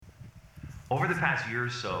Over the past year or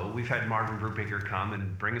so, we've had Marvin Brubaker come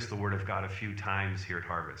and bring us the Word of God a few times here at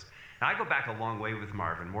Harvest. Now, I go back a long way with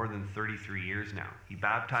Marvin, more than 33 years now. He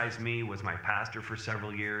baptized me, was my pastor for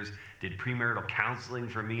several years, did premarital counseling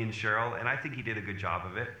for me and Cheryl, and I think he did a good job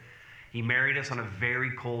of it. He married us on a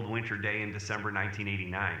very cold winter day in December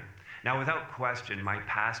 1989. Now, without question, my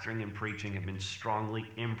pastoring and preaching have been strongly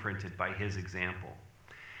imprinted by his example.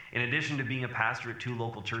 In addition to being a pastor at 2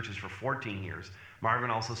 local churches for 14 years,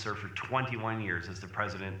 Marvin also served for 21 years as the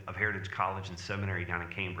president of Heritage College and Seminary down in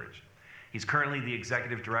Cambridge. He's currently the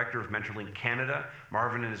executive director of Mentorlink Canada.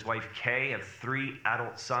 Marvin and his wife Kay have 3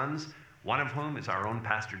 adult sons, one of whom is our own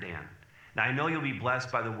Pastor Dan. Now, I know you'll be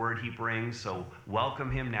blessed by the word he brings, so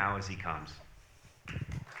welcome him now as he comes.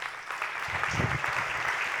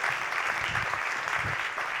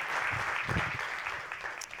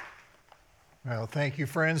 Well, thank you,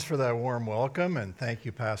 friends, for that warm welcome, and thank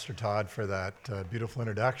you, Pastor Todd, for that beautiful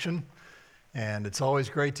introduction. And it's always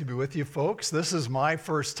great to be with you, folks. This is my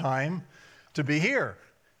first time to be here.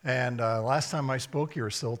 And last time I spoke, you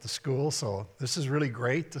were still at the school, so this is really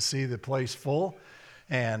great to see the place full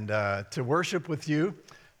and to worship with you.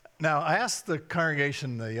 Now, I asked the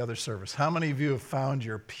congregation the other service, how many of you have found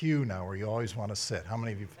your pew now where you always want to sit? How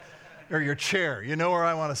many of you, or your chair, you know where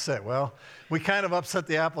I want to sit? Well, we kind of upset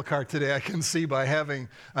the apple cart today, I can see, by having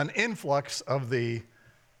an influx of the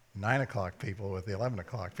 9 o'clock people with the 11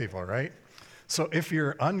 o'clock people, right? So if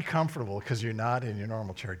you're uncomfortable because you're not in your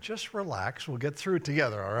normal chair, just relax. We'll get through it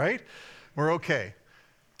together, all right? We're okay.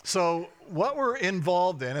 So what we're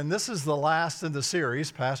involved in, and this is the last in the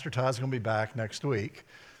series, Pastor Todd's going to be back next week,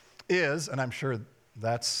 is, and I'm sure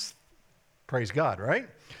that's, praise God, right?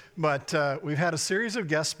 But we've had a series of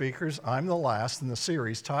guest speakers. I'm the last in the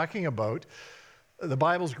series talking about the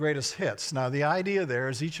Bible's greatest hits. Now, the idea there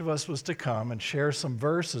is each of us was to come and share some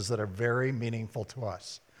verses that are very meaningful to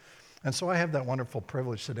us. And so I have that wonderful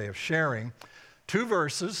privilege today of sharing 2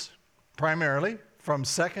 verses, primarily from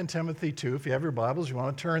 2 Timothy 2. If you have your Bibles, you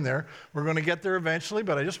want to turn there. We're going to get there eventually,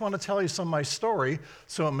 but I just want to tell you some of my story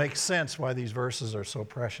so it makes sense why these verses are so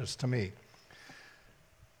precious to me.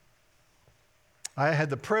 I had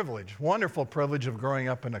the privilege, wonderful privilege, of growing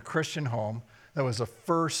up in a Christian home that was a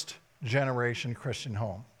first-generation Christian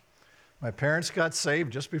home. My parents got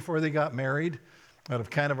saved just before they got married out of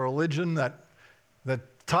kind of a religion that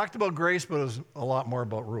talked about grace, but it was a lot more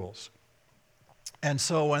about rules. And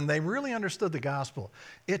so when they really understood the gospel,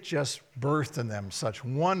 it just birthed in them such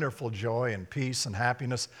wonderful joy and peace and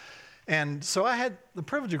happiness. And so I had the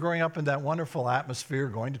privilege of growing up in that wonderful atmosphere,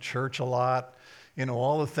 going to church a lot, you know,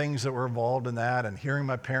 all the things that were involved in that, and hearing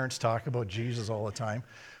my parents talk about Jesus all the time.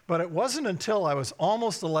 But it wasn't until I was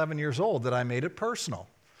almost 11 years old that I made it personal.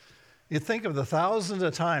 You think of the thousands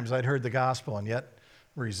of times I'd heard the gospel and yet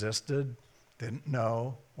resisted, didn't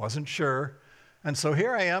know, wasn't sure. And so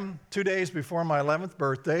here I am, 2 days before my 11th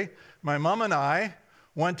birthday. My mom and I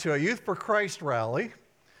went to a Youth for Christ rally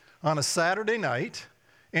on a Saturday night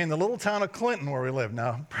in the little town of Clinton where we live.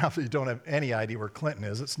 Now, probably you don't have any idea where Clinton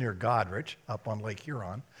is. It's near Goderich, up on Lake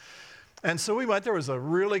Huron. And so we went. There was a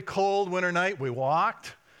really cold winter night. We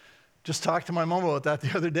walked. Just talked to my mom about that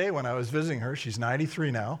the other day when I was visiting her. She's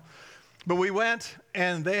 93 now. But we went,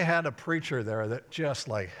 and they had a preacher there that just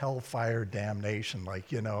like hellfire damnation,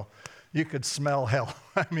 like, you know, you could smell hell.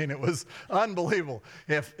 I mean, it was unbelievable.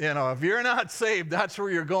 If you're not saved, that's where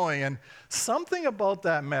you're going. And something about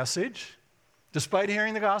that message, despite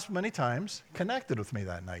hearing the gospel many times, connected with me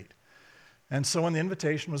that night. And so when the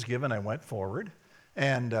invitation was given, I went forward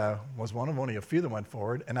and was one of only a few that went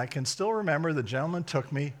forward. And I can still remember the gentleman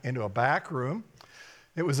took me into a back room.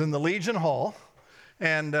 It was in the Legion Hall.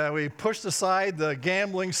 And we pushed aside the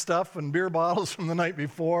gambling stuff and beer bottles from the night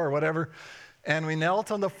before or whatever. And we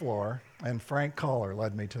knelt on the floor, and Frank Collar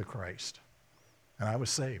led me to Christ. And I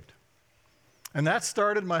was saved. And that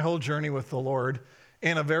started my whole journey with the Lord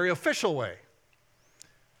in a very official way.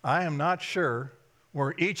 I am not sure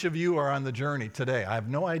where each of you are on the journey today. I have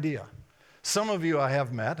no idea. Some of you I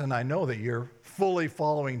have met, and I know that you're fully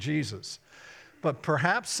following Jesus. But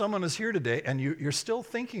perhaps someone is here today, and you're still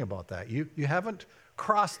thinking about that. You haven't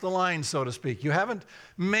crossed the line, so to speak. You haven't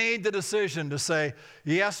made the decision to say,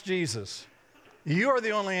 yes, Jesus, you are the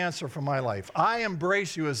only answer for my life. I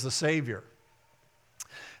embrace you as the Savior,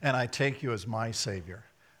 and I take you as my Savior.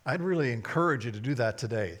 I'd really encourage you to do that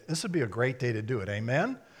today. This would be a great day to do it,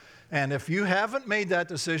 amen? And if you haven't made that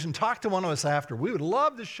decision, talk to one of us after. We would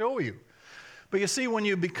love to show you. But you see, when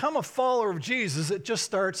you become a follower of Jesus, it just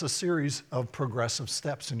starts a series of progressive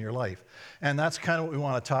steps in your life. And that's kind of what we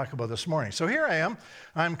want to talk about this morning. So here I am.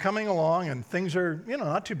 I'm coming along, and things are,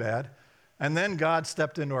 not too bad. And then God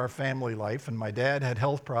stepped into our family life, and my dad had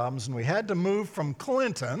health problems, and we had to move from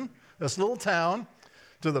Clinton, this little town,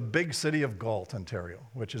 to the big city of Galt, Ontario,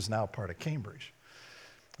 which is now part of Cambridge.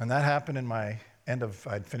 And that happened in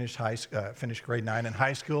I'd finished grade 9 in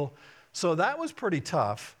high school. So that was pretty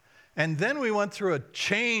tough. And then we went through a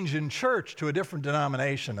change in church to a different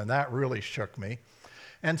denomination, and that really shook me.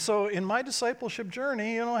 And so in my discipleship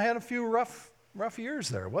journey, I had a few rough years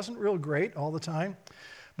there. It wasn't real great all the time.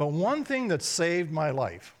 But one thing that saved my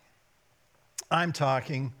life, I'm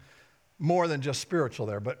talking more than just spiritual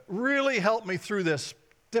there, but really helped me through this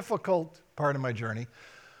difficult part of my journey,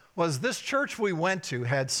 was this church we went to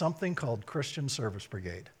had something called Christian Service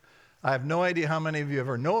Brigade. I have no idea how many of you have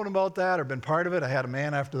ever known about that or been part of it. I had a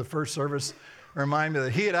man after the first service remind me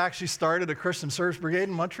that he had actually started a Christian Service Brigade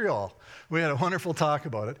in Montreal. We had a wonderful talk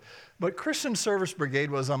about it. But Christian Service Brigade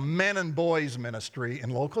was a men and boys ministry in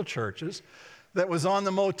local churches that was on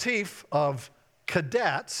the motif of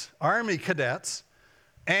cadets, Army cadets,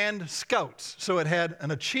 and scouts. So it had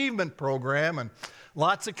an achievement program and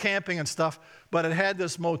lots of camping and stuff, but it had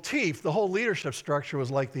this motif. The whole leadership structure was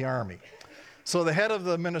like the Army. So the head of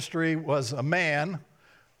the ministry was a man,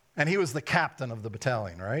 and he was the captain of the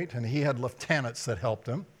battalion, right? And he had lieutenants that helped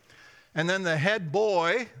him. And then the head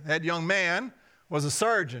boy, head young man, was a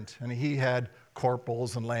sergeant, and he had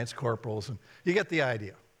corporals and lance corporals, and you get the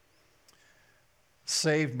idea.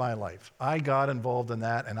 Saved my life. I got involved in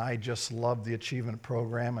that, and I just loved the achievement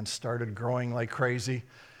program and started growing like crazy.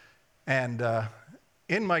 And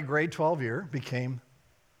in my grade 12 year, became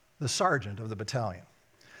the sergeant of the battalion.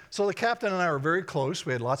 So the captain and I were very close.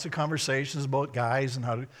 We had lots of conversations about guys and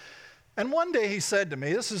how to... And one day he said to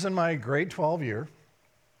me, this is in my grade 12 year.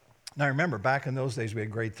 Now remember, back in those days we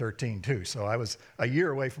had grade 13 too, so I was a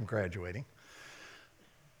year away from graduating.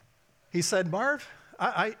 He said, Marv,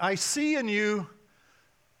 I see in you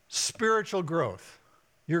spiritual growth.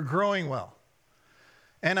 You're growing well.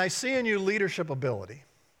 And I see in you leadership ability.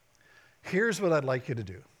 Here's what I'd like you to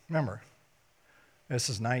do. Remember, this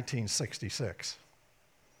is 1966.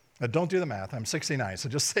 Now, don't do the math. I'm 69, so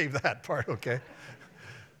just save that part, okay?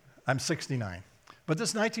 I'm 69. But this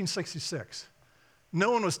is 1966.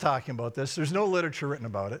 No one was talking about this. There's no literature written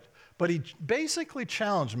about it. But he basically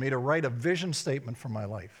challenged me to write a vision statement for my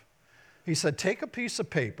life. He said, take a piece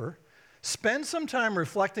of paper, spend some time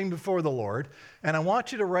reflecting before the Lord, and I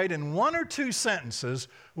want you to write in 1 or 2 sentences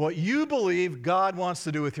what you believe God wants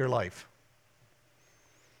to do with your life.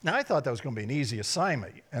 Now, I thought that was going to be an easy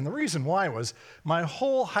assignment, and the reason why was my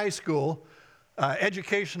whole high school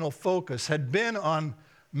educational focus had been on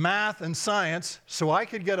math and science, so I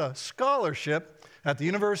could get a scholarship at the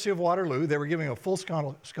University of Waterloo. They were giving a full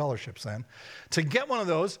scholarships then, to get one of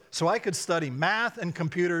those so I could study math and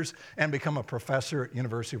computers and become a professor at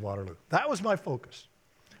University of Waterloo. That was my focus.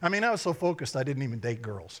 I mean, I was so focused I didn't even date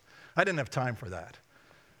girls. I didn't have time for that.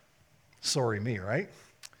 Sorry me, right?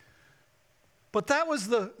 But that was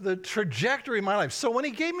the trajectory of my life. So when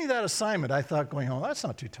he gave me that assignment, I thought going home, that's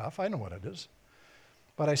not too tough. I know what it is.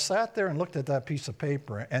 But I sat there and looked at that piece of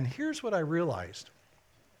paper, and here's what I realized.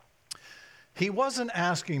 He wasn't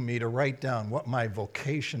asking me to write down what my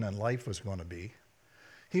vocation in life was going to be.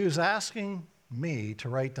 He was asking me to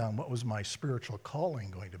write down what was my spiritual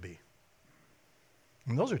calling going to be.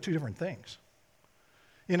 And those are two different things.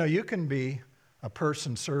 You know, you can be a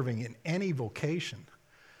person serving in any vocation,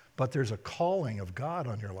 but there's a calling of God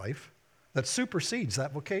on your life that supersedes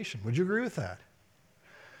that vocation. Would you agree with that?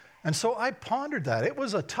 And so I pondered that. It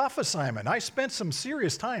was a tough assignment. I spent some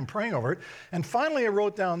serious time praying over it, and finally I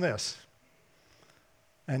wrote down this.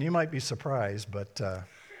 And you might be surprised, but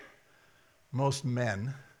most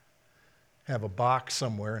men have a box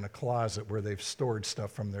somewhere in a closet where they've stored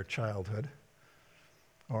stuff from their childhood,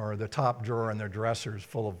 or the top drawer in their dresser is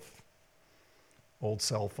full of old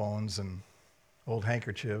cell phones and old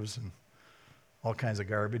handkerchiefs and all kinds of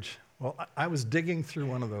garbage. Well, I was digging through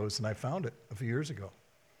one of those, and I found it a few years ago.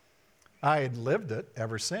 I had lived it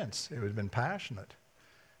ever since. It had been passionate.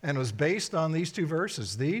 And it was based on these 2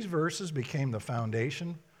 verses. These verses became the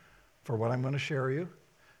foundation for what I'm going to share you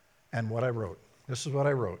and what I wrote. This is what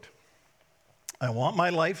I wrote. I want my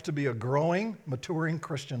life to be a growing, maturing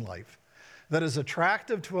Christian life that is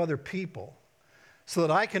attractive to other people so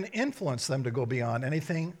that I can influence them to go beyond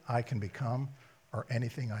anything I can become or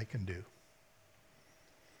anything I can do.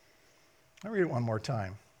 I'll read it one more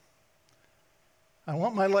time. I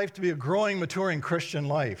want my life to be a growing, maturing Christian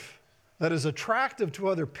life that is attractive to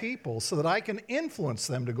other people so that I can influence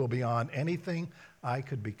them to go beyond anything I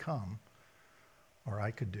could become or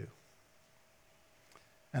I could do.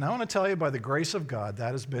 And I want to tell you, by the grace of God,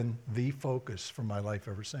 that has been the focus for my life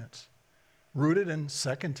ever since. rooted in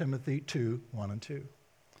 2 Timothy 2, 1 and 2.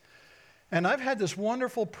 And I've had this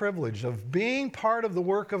wonderful privilege of being part of the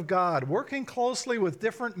work of God, working closely with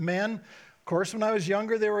different men. Of course, when I was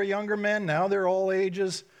younger, they were younger men. Now they're all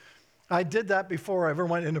ages. I did that before I ever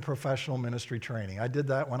went into professional ministry training. I did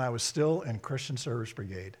that when I was still in Christian Service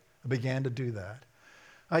Brigade. I began to do that.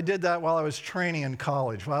 I did that while I was training in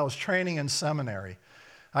college, while I was training in seminary.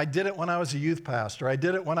 I did it when I was a youth pastor. I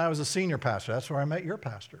did it when I was a senior pastor. That's where I met your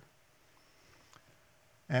pastor.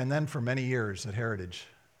 And then for many years at Heritage,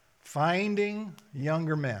 finding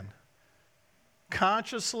younger men,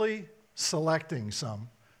 consciously selecting some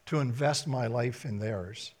to invest my life in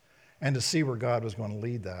theirs and to see where God was going to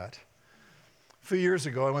lead that. A few years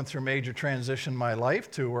ago, I went through a major transition in my life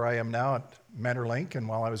to where I am now at Mentorlink, and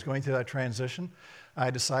while I was going through that transition, I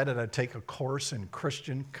decided I'd take a course in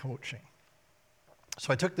Christian coaching.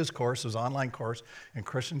 So I took this course, it was an online course in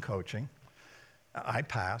Christian coaching. I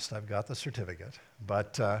passed, I've got the certificate,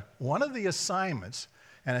 but one of the assignments,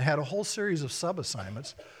 and it had a whole series of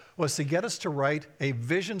sub-assignments, was to get us to write a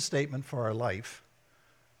vision statement for our life,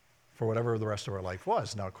 for whatever the rest of our life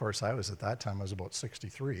was. Now, of course, at that time, I was about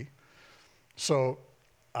 63. So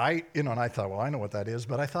and I thought, well, I know what that is,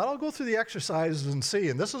 but I thought I'll go through the exercises and see.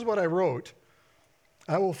 And this is what I wrote.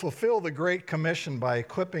 I will fulfill the Great Commission by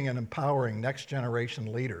equipping and empowering next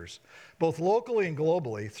generation leaders, both locally and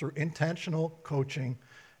globally, through intentional coaching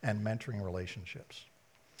and mentoring relationships.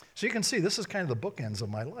 So you can see this is kind of the bookends of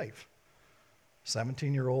my life.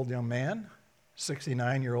 17-year-old young man,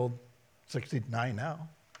 69 now.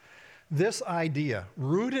 This idea,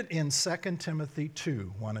 rooted in 2 Timothy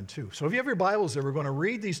 2, 1 and 2. So if you have your Bibles there, we're going to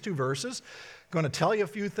read these two verses, going to tell you a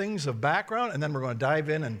few things of background, and then we're going to dive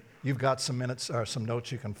in, and you've got some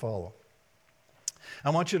notes you can follow. I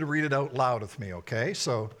want you to read it out loud with me, okay?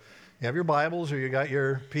 So you have your Bibles or you got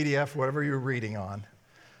your PDF, whatever you're reading on.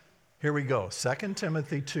 Here we go, 2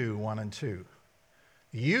 Timothy 2, 1 and 2.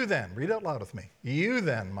 You then, read out loud with me. You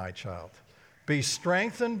then, my child, be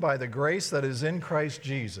strengthened by the grace that is in Christ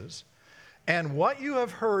Jesus, and what you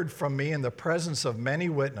have heard from me in the presence of many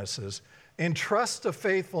witnesses, entrust to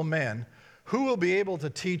faithful men who will be able to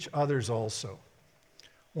teach others also.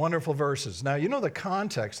 Wonderful verses. Now, you know the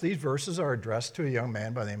context. These verses are addressed to a young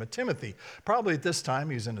man by the name of Timothy. Probably at this time,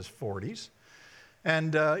 he's in his 40s.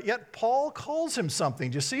 And yet Paul calls him something.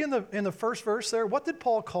 Do you see in the first verse there? What did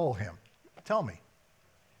Paul call him? Tell me.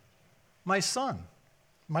 My son,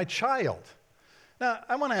 my child. Now,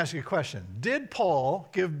 I want to ask you a question. Did Paul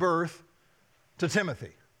give birth to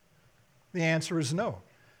Timothy? The answer is no.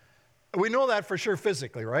 We know that for sure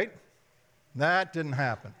physically, right? That didn't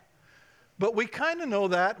happen. But we kind of know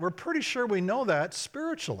that, we're pretty sure we know that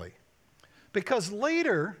spiritually. Because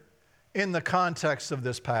later in the context of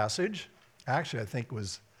this passage, actually I think it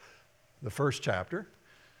was the first chapter,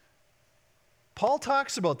 Paul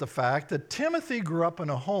talks about the fact that Timothy grew up in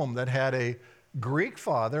a home that had a Greek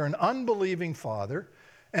father, an unbelieving father,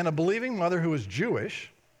 and a believing mother who was Jewish,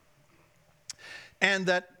 and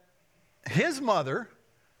that his mother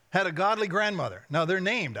had a godly grandmother. Now, they're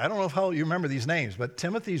named. I don't know how you remember these names, but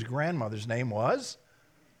Timothy's grandmother's name was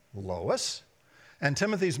Lois, and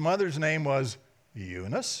Timothy's mother's name was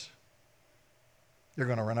Eunice. You're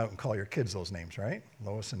going to run out and call your kids those names, right?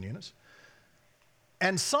 Lois and Eunice.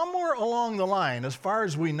 And somewhere along the line, as far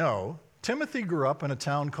as we know, Timothy grew up in a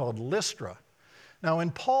town called Lystra. Now,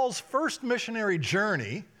 in Paul's first missionary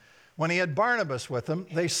journey, when he had Barnabas with him,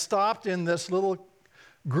 they stopped in this little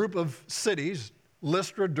group of cities,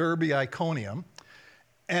 Lystra, Derbe, Iconium,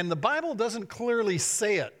 and the Bible doesn't clearly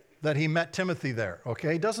say it, that he met Timothy there,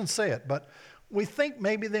 okay? It doesn't say it, but we think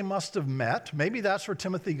maybe they must have met. Maybe that's where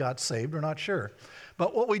Timothy got saved, we're not sure.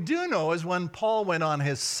 But what we do know is when Paul went on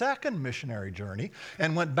his second missionary journey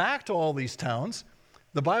and went back to all these towns,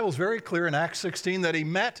 the Bible's very clear in Acts 16 that he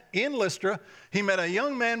met in Lystra, he met a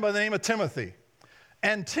young man by the name of Timothy.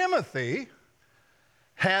 And Timothy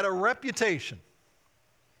had a reputation.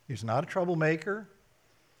 He's not a troublemaker.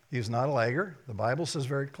 He's not a lagger. The Bible says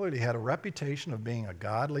very clearly he had a reputation of being a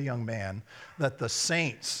godly young man that the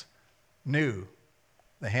saints knew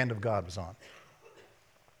the hand of God was on.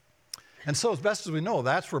 And so as best as we know,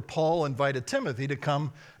 that's where Paul invited Timothy to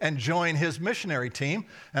come and join his missionary team.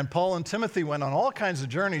 And Paul and Timothy went on all kinds of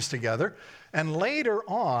journeys together. And later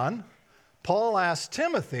on, Paul asked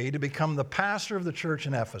Timothy to become the pastor of the church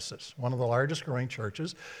in Ephesus, one of the largest growing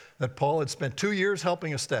churches that Paul had spent 2 years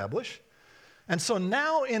helping establish. And so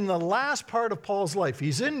now in the last part of Paul's life,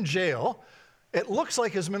 he's in jail. It looks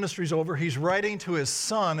like his ministry's over. He's writing to his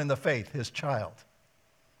son in the faith, his child.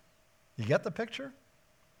 You get the picture?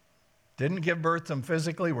 Didn't give birth to him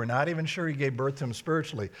physically. We're not even sure he gave birth to him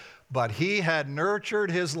spiritually. But he had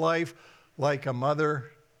nurtured his life like a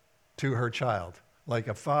mother to her child, like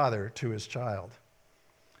a father to his child.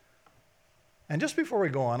 And just before we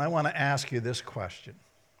go on, I want to ask you this question.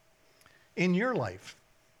 In your life,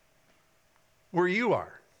 where you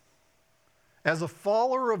are, as a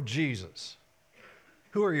follower of Jesus,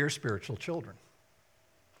 who are your spiritual children?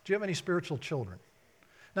 Do you have any spiritual children?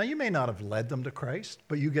 Now, you may not have led them to Christ,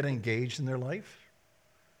 but you get engaged in their life.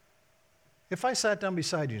 If I sat down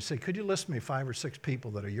beside you and said, could you list me 5 or 6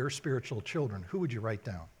 people that are your spiritual children, who would you write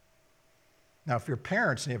down? Now, if you're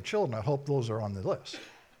parents and you have children, I hope those are on the list.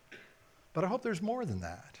 But I hope there's more than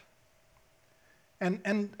that.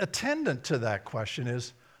 And attendant to that question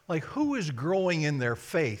is, like, who is growing in their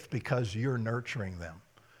faith because you're nurturing them?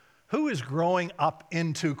 Who is growing up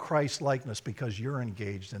into Christ likeness because you're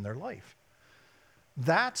engaged in their life?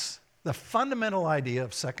 That's the fundamental idea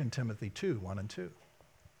of 2 Timothy 2, 1 and 2.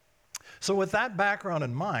 So with that background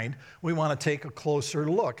in mind, we want to take a closer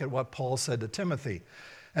look at what Paul said to Timothy.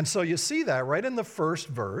 And so you see that right in the first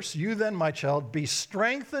verse. You then, my child, be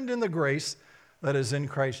strengthened in the grace that is in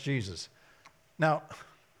Christ Jesus. Now,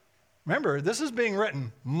 remember, this is being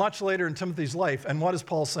written much later in Timothy's life, and what is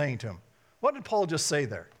Paul saying to him? What did Paul just say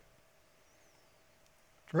there?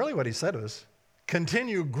 Really what he said was,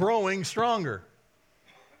 continue growing stronger.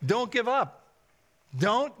 Don't give up.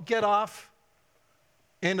 Don't get off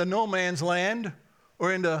into no man's land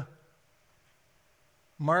or into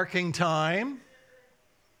marking time.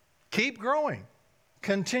 Keep growing.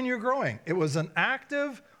 Continue growing. It was an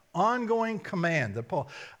active, ongoing command that Paul,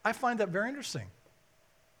 I find that very interesting.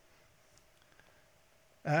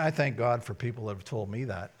 I thank God for people that have told me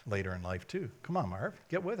that later in life too. Come on, Marv,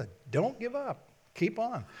 get with it. Don't give up. Keep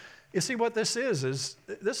on. You see, what this gives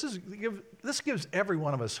every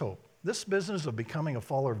one of us hope. This business of becoming a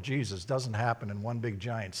follower of Jesus doesn't happen in one big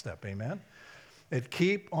giant step, amen? It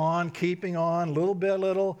keep on keeping on, little by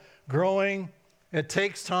little, growing. It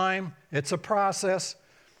takes time. It's a process.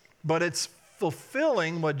 But it's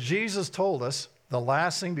fulfilling what Jesus told us the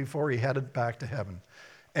last thing before he headed back to heaven.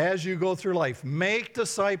 As you go through life, make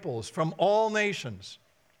disciples from all nations.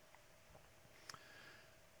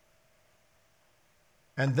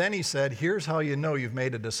 And then he said, here's how you know you've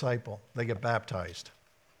made a disciple. They get baptized.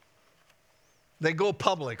 They go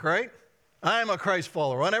public, right? I'm a Christ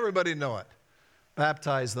follower. I want everybody to know it.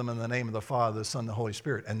 Baptize them in the name of the Father, the Son, and the Holy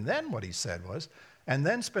Spirit. And then what he said was, and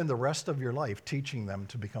then spend the rest of your life teaching them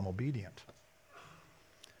to become obedient.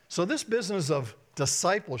 So this business of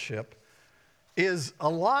discipleship is a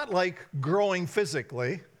lot like growing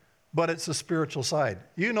physically, but it's a spiritual side.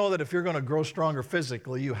 You know that if you're going to grow stronger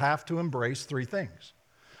physically, you have to embrace 3 things.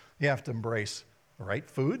 You have to embrace the right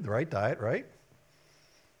food, the right diet, right?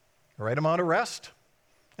 The right amount of rest,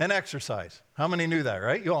 and exercise. How many knew that,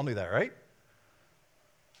 right? You all knew that, right?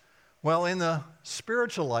 Well, in the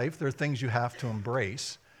spiritual life, there are things you have to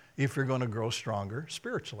embrace if you're going to grow stronger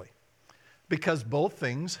spiritually. Because both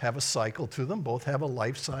things have a cycle to them, both have a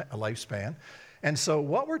lifespan. And so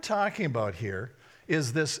what we're talking about here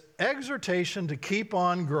is this exhortation to keep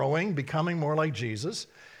on growing, becoming more like Jesus.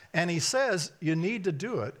 And he says you need to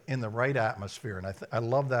do it in the right atmosphere. And I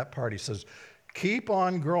love that part. He says, keep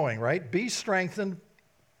on growing, right? Be strengthened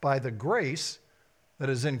by the grace that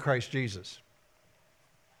is in Christ Jesus.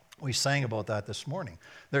 We sang about that this morning.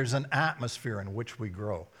 There's an atmosphere in which we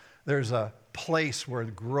grow. There's a place where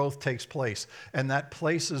growth takes place, and that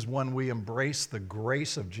place is when we embrace the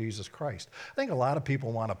grace of Jesus Christ. I think a lot of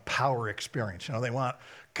people want a power experience. You know, they want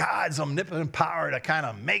God's omnipotent power to kind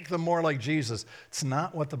of make them more like Jesus. It's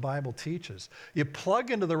not what the Bible teaches. You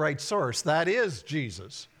plug into the right source, that is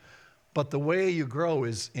Jesus. But the way you grow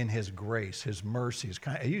is in his grace, his mercy.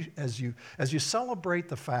 As you celebrate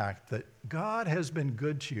the fact that God has been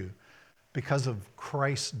good to you because of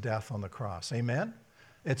Christ's death on the cross. Amen?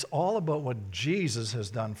 It's all about what Jesus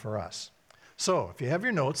has done for us. So, if you have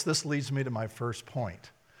your notes, this leads me to my first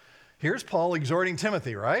point. Here's Paul exhorting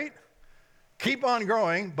Timothy, right? Keep on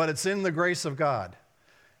growing, but it's in the grace of God.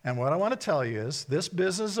 And what I want to tell you is this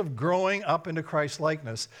business of growing up into Christ's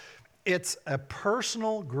likeness, it's a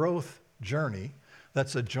personal growth journey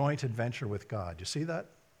that's a joint adventure with God. You see that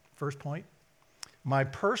first point? My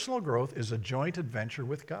personal growth is a joint adventure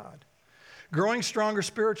with God. Growing stronger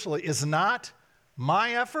spiritually is not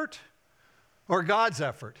my effort or God's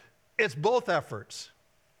effort. It's both efforts.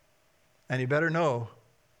 And you better know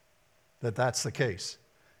that that's the case.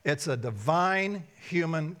 It's a divine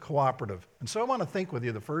human cooperative. And so I want to think with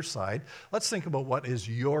you the first side. Let's think about what is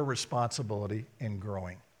your responsibility in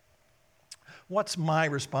growing. What's my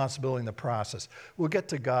responsibility in the process? We'll get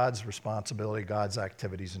to God's responsibility, God's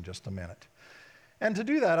activities in just a minute. And to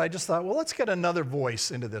do that, I just thought, well, let's get another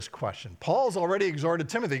voice into this question. Paul's already exhorted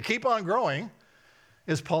Timothy, keep on growing.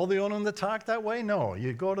 Is Paul the only one that talked that way? No.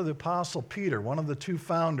 You go to the Apostle Peter, one of the two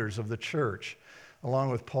founders of the church,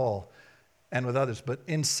 along with Paul and with others. But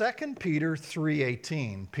in 2 Peter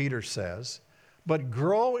 3:18, Peter says, but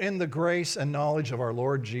grow in the grace and knowledge of our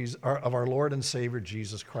Lord and Savior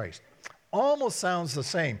Jesus Christ. Almost sounds the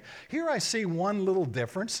same. Here I see one little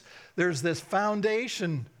difference. There's this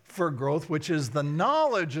foundation for growth, which is the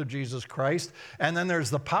knowledge of Jesus Christ, and then there's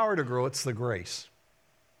the power to grow. It's the grace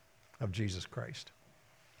of Jesus Christ.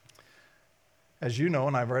 As you know,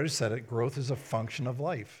 and I've already said it, growth is a function of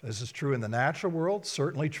life. This is true in the natural world,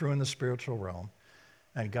 certainly true in the spiritual realm.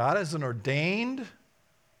 And God has an ordained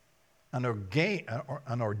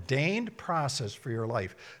process for your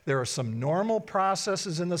life. There are some normal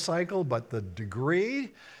processes in the cycle, but the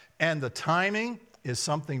degree and the timing is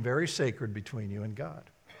something very sacred between you and God.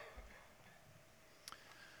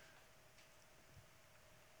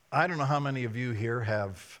 I don't know how many of you here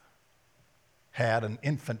have had an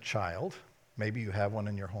infant child. Maybe you have one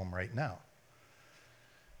in your home right now.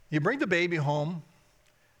 You bring the baby home,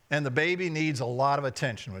 and the baby needs a lot of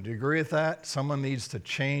attention. Would you agree with that? Someone needs to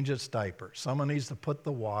change its diaper. Someone needs to put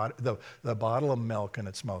the bottle of milk in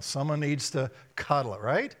its mouth. Someone needs to cuddle it,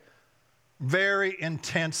 right? Very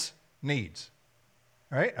intense needs,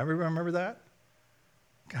 right? Everybody remember that?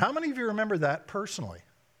 How many of you remember that personally?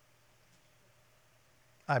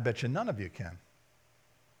 I bet you none of you can.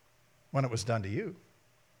 When it was done to you.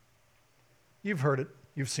 You've heard it,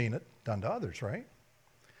 you've seen it done to others, right?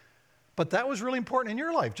 But that was really important in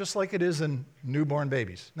your life, just like it is in newborn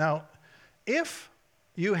babies. Now, if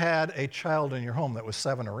you had a child in your home that was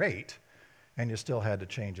 7 or 8, and you still had to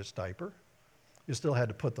change its diaper, you still had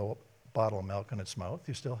to put the bottle of milk in its mouth,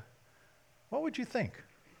 what would you think?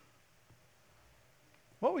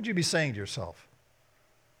 What would you be saying to yourself?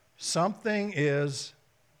 Something is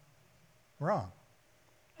wrong.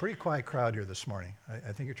 Pretty quiet crowd here this morning.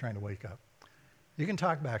 I think you're trying to wake up. You can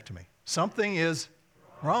talk back to me. Something is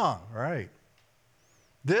wrong, right?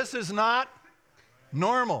 This is not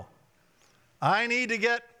normal. I need to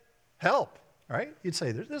get help, right? You'd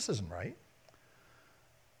say, this isn't right.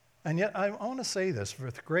 And yet, I want to say this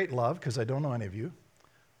with great love, because I don't know any of you.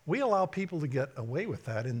 We allow people to get away with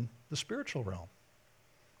that in the spiritual realm.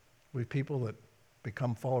 We have people that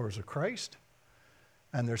become followers of Christ,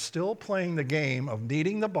 and they're still playing the game of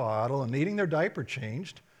needing the bottle and needing their diaper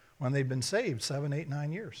changed when they've been saved 7, 8,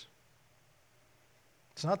 9 years.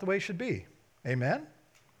 It's not the way it should be. Amen?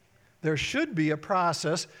 There should be a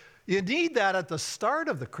process. You need that at the start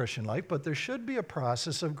of the Christian life, but there should be a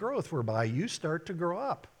process of growth whereby you start to grow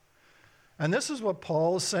up. And this is what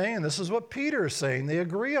Paul is saying. This is what Peter is saying. They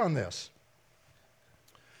agree on this.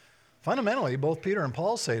 Fundamentally, both Peter and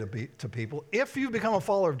Paul say to people, if you become a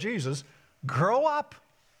follower of Jesus, grow up.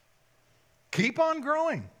 Keep on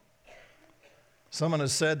growing. Someone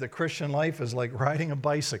has said the Christian life is like riding a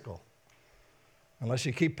bicycle. Unless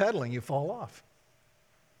you keep pedaling, you fall off.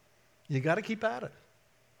 You got to keep at it.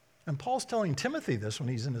 And Paul's telling Timothy this when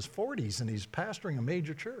he's in his 40s and he's pastoring a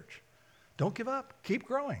major church. Don't give up. Keep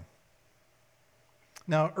growing.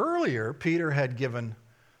 Now, earlier, Peter had given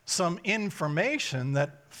some information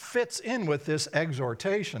that fits in with this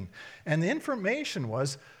exhortation. And the information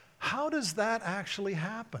was, how does that actually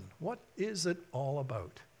happen? What is it all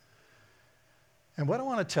about? And what I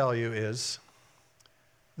want to tell you is,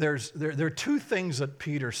 there are two things that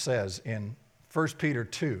Peter says in 1 Peter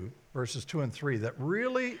 2, verses 2 and 3, that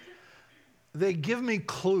really, they give me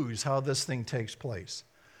clues how this thing takes place.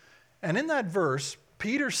 And in that verse,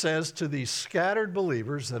 Peter says to these scattered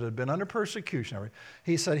believers that had been under persecution,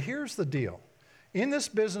 he said, here's the deal. In this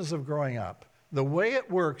business of growing up, the way it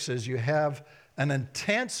works is you have an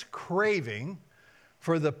intense craving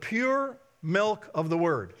for the pure milk of the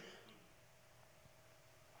Word.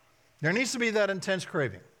 There needs to be that intense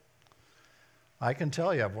craving. I can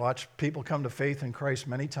tell you, I've watched people come to faith in Christ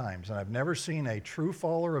many times, and I've never seen a true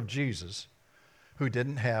follower of Jesus who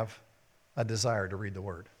didn't have a desire to read the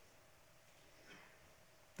Word.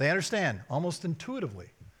 They understand almost intuitively,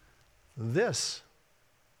 this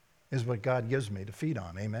is what God gives me to feed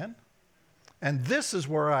on. Amen? And this is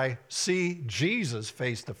where I see Jesus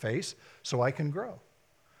face to face so I can grow.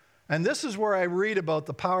 And this is where I read about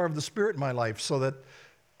the power of the Spirit in my life so that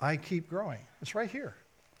I keep growing. It's right here.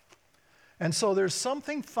 And so there's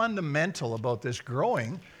something fundamental about this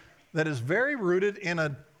growing that is very rooted in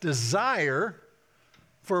a desire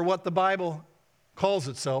for what the Bible calls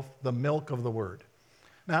itself the milk of the Word.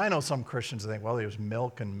 Now, I know some Christians think, well, there's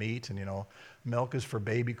milk and meat, and, milk is for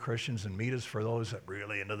baby Christians and meat is for those that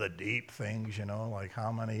really into the deep things, like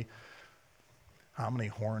how many how many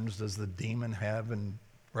horns does the demon have in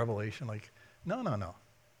Revelation? Like, no, no, no.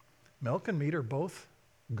 Milk and meat are both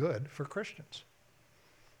good for Christians.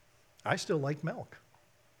 I still like milk.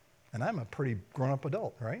 And I'm a pretty grown-up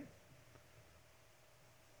adult, right?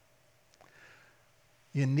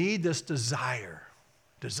 You need this desire.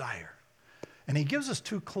 And he gives us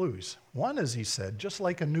 2 clues. One is, he said, just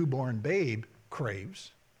like a newborn babe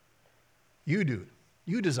craves, you do.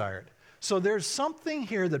 You desire it. So there's something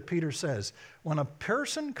here that Peter says. When a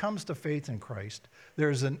person comes to faith in Christ,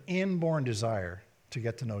 there's an inborn desire to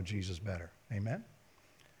get to know Jesus better. Amen?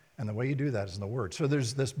 And the way you do that is in the Word. So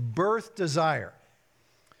there's this birth desire.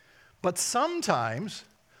 But sometimes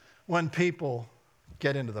when people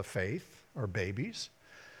get into the faith, or babies,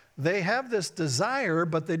 they have this desire,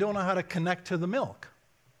 but they don't know how to connect to the milk.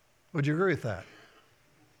 Would you agree with that?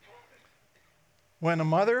 When a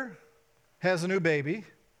mother has a new baby,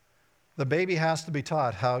 the baby has to be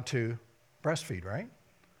taught how to breastfeed, right?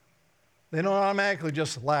 They don't automatically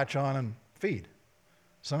just latch on and feed.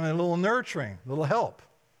 Some a little nurturing, a little help.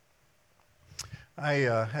 I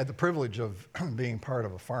had the privilege of being part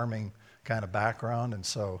of a farming kind of background, and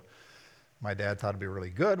so my dad thought it'd be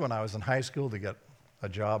really good when I was in high school to get a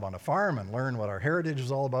job on a farm and learn what our heritage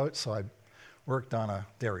is all about, so I worked on a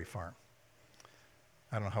dairy farm.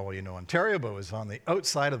 I don't know how well you know Ontario, but it was on the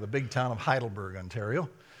outside of the big town of Heidelberg, Ontario,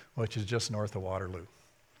 which is just north of Waterloo.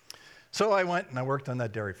 So I went and I worked on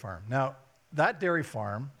that dairy farm. Now, that dairy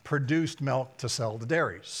farm produced milk to sell to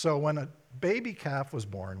dairies. So when a baby calf was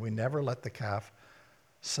born, we never let the calf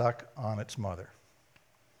suck on its mother.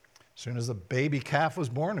 As soon as the baby calf was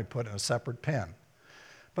born, we put it in a separate pen.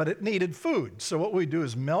 But it needed food. So what we do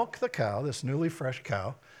is milk the cow, this newly fresh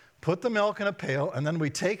cow, put the milk in a pail, and then we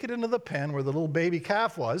take it into the pen where the little baby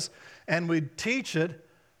calf was, and we'd teach it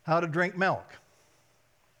how to drink milk.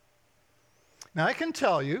 Now, I can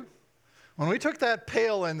tell you, when we took that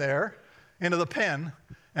pail in there, into the pen,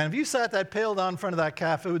 and if you sat that pail down in front of that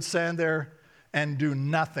calf, it would stand there and do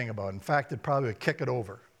nothing about it. In fact, it probably would kick it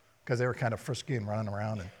over because they were kind of frisky and running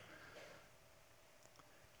around. And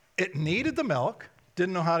it needed the milk,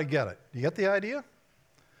 didn't know how to get it. Do you get the idea?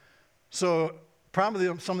 So probably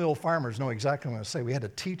some of the old farmers know exactly what I'm going to say. We had to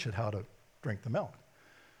teach it how to drink the milk.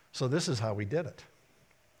 So this is how we did it.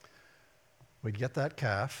 We'd get that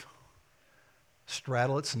calf,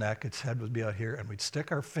 straddle its neck, its head would be out here, and we'd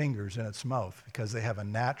stick our fingers in its mouth because they have a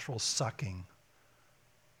natural sucking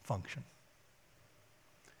function.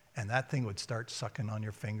 And that thing would start sucking on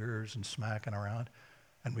your fingers and smacking around.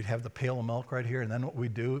 And we'd have the pail of milk right here. And then what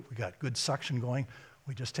we'd do, we got good suction going.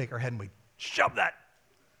 We'd just take our head and we'd shove that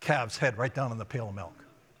calf's head right down in the pail of milk.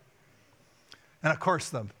 And of course,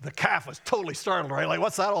 the calf was totally startled, right? Like,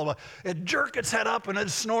 what's that all about? It'd jerk its head up and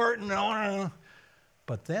it'd snort.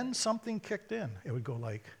 But then something kicked in. It would go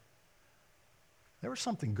like, there was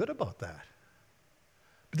something good about that.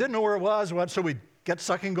 But didn't know where it was, so we'd get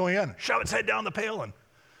sucking going in, shove its head down the pail. And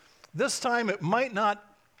this time, it might not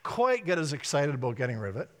quite get as excited about getting rid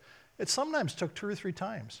of it. It sometimes took 2 or 3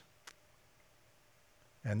 times.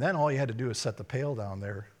 And then all you had to do is set the pail down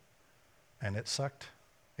there, and it sucked.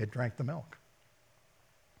 It drank the milk.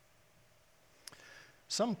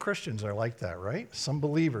 Some Christians are like that, right? Some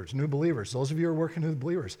believers, new believers, those of you who are working with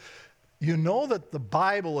believers, you know that the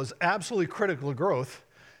Bible is absolutely critical to growth,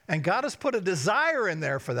 and God has put a desire in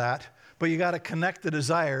there for that, but you got to connect the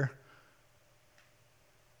desire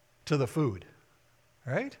to the food,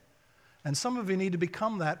 right? And some of you need to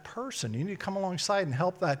become that person. You need to come alongside and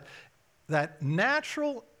help that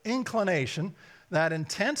natural inclination, that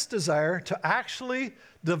intense desire to actually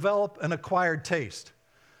develop an acquired taste.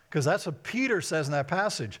 Because that's what Peter says in that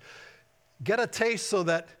passage. Get a taste so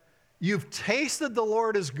that you've tasted the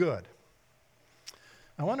Lord is good.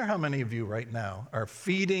 I wonder how many of you right now are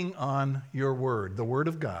feeding on your word, the word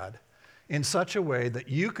of God, in such a way that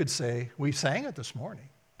you could say, we sang it this morning,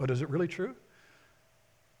 but is it really true?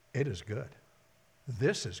 It is good.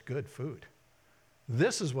 This is good food.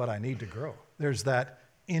 This is what I need to grow. There's that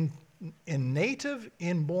native,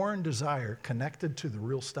 inborn desire connected to the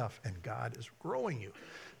real stuff, and God is growing you.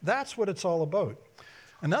 That's what it's all about.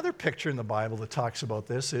 Another picture in the Bible that talks about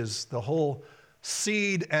this is the whole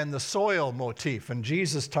seed and the soil motif, and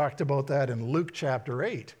Jesus talked about that in Luke chapter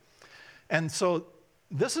 8. And so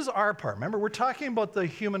this is our part. Remember, we're talking about the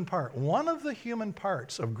human part. One of the human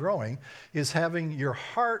parts of growing is having your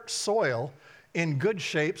heart soil in good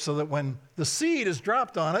shape so that when the seed is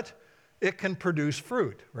dropped on it, it can produce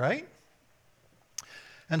fruit, right?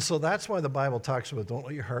 And so that's why the Bible talks about don't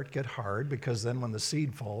let your heart get hard, because then when the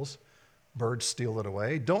seed falls, birds steal it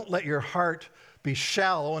away. Don't let your heart be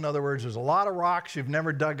shallow. In other words, there's a lot of rocks you've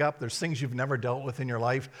never dug up. There's things you've never dealt with in your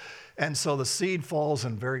life. And so the seed falls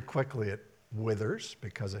and very quickly it withers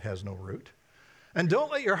because it has no root. And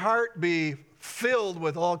don't let your heart be filled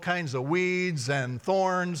with all kinds of weeds and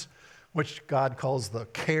thorns, which God calls the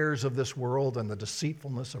cares of this world and the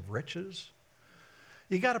deceitfulness of riches.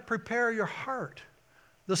 You got to prepare your heart.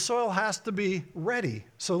 The soil has to be ready.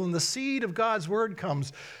 So when the seed of God's word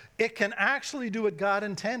comes, it can actually do what God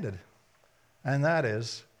intended. And that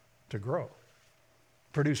is to grow,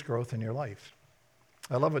 produce growth in your life.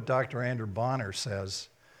 I love what Dr. Andrew Bonner says.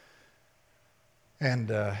 And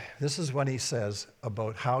this is what he says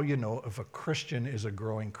about how you know if a Christian is a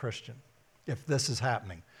growing Christian. If this is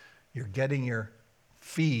happening, you're getting your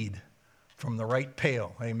feed from the right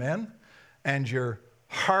pail, amen? And your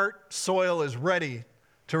heart soil is ready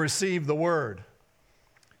to receive the word.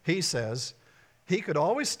 He says he could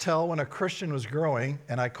always tell when a Christian was growing,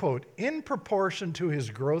 and I quote, in proportion to his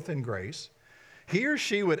growth in grace, he or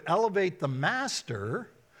she would elevate the master,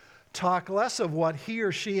 talk less of what he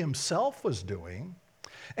or she himself was doing,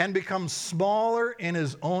 and become smaller in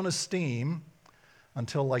his own esteem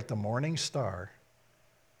until, like the morning star,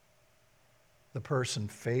 the person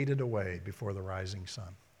faded away before the rising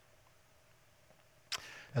sun.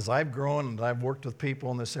 As I've grown and I've worked with people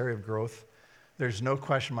in this area of growth, there's no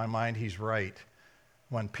question in my mind he's right.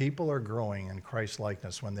 When people are growing in Christ's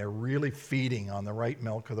likeness, when they're really feeding on the right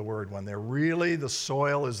milk of the word, when they're really, the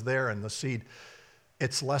soil is there and the seed,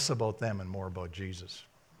 it's less about them and more about Jesus.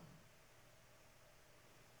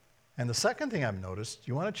 And the second thing I've noticed,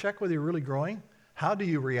 you want to check whether you're really growing? How do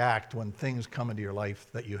you react when things come into your life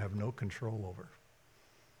that you have no control over,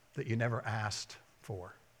 that you never asked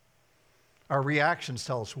for? Our reactions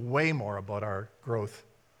tell us way more about our growth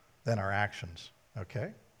than our actions,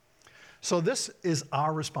 okay? So this is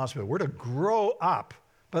our responsibility. We're to grow up.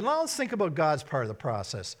 But now let's think about God's part of the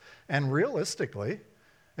process. And realistically,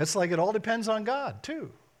 it's like it all depends on God,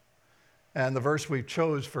 too. And the verse we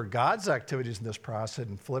chose for God's activities in this process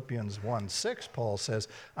in Philippians 1:6, Paul says,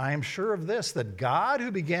 I am sure of this, that God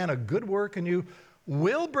who began a good work in you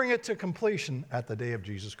will bring it to completion at the day of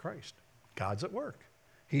Jesus Christ. God's at work.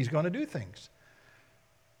 He's going to do things.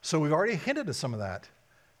 So we've already hinted at some of that.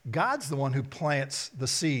 God's the one who plants the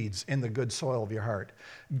seeds in the good soil of your heart.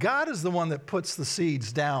 God is the one that puts the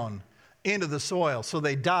seeds down into the soil so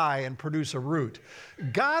they die and produce a root.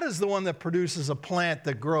 God is the one that produces a plant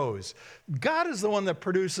that grows. God is the one that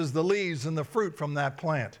produces the leaves and the fruit from that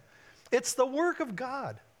plant. It's the work of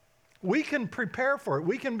God. We can prepare for it.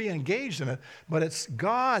 We can be engaged in it, but it's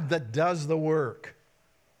God that does the work.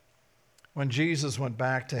 When Jesus went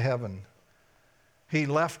back to heaven, he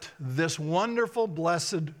left this wonderful,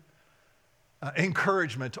 blessed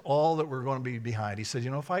encouragement to all that were going to be behind. He said,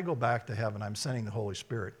 if I go back to heaven, I'm sending the Holy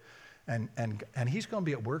Spirit. And he's going to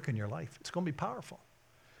be at work in your life. It's going to be powerful.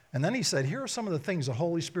 And then he said, here are some of the things the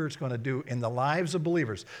Holy Spirit's going to do in the lives of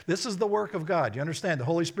believers. This is the work of God. You understand, the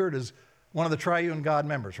Holy Spirit is one of the triune God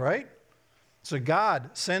members, right? So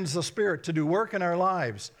God sends the Spirit to do work in our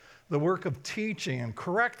lives, the work of teaching and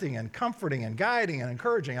correcting and comforting and guiding and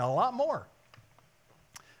encouraging and a lot more.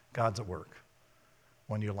 God's at work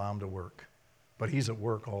when you allow him to work. But he's at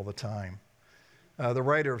work all the time. The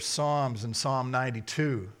writer of Psalms in Psalm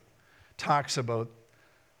 92 talks about,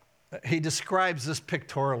 he describes this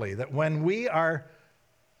pictorially, that when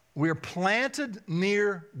we're planted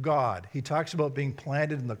near God. He talks about being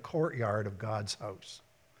planted in the courtyard of God's house.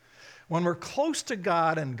 When we're close to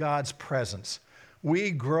God and God's presence,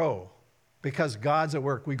 we grow because God's at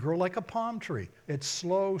work. We grow like a palm tree. It's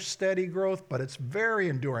slow, steady growth, but it's very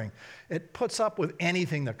enduring. It puts up with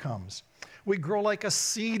anything that comes. We grow like a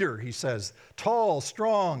cedar, he says, tall,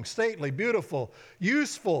 strong, stately, beautiful,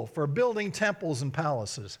 useful for building temples and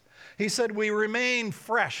palaces. He said we remain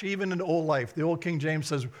fresh even in old life. The old King James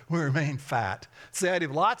says we remain fat. It's the idea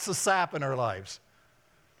of lots of sap in our lives.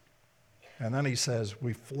 And then he says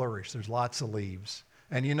we flourish. There's lots of leaves.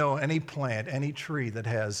 And any plant, any tree that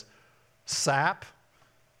has sap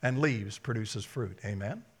and leaves produces fruit.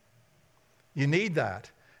 Amen? You need that.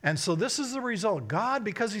 And so this is the result. God,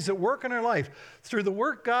 because he's at work in our life, through the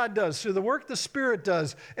work God does, through the work the Spirit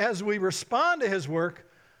does, as we respond to his work,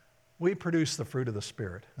 we produce the fruit of the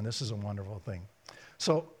Spirit. And this is a wonderful thing.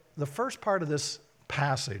 So the first part of this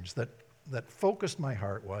passage that focused my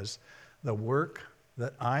heart was the work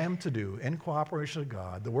that I am to do in cooperation with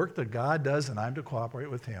God, the work that God does and I'm to cooperate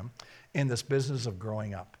with him in this business of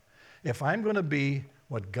growing up. If I'm going to be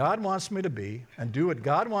what God wants me to be and do what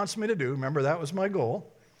God wants me to do, remember that was my goal,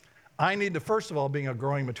 I need to, first of all, being a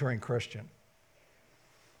growing, maturing Christian.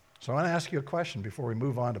 So I want to ask you a question before we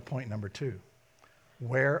move on to point number 2.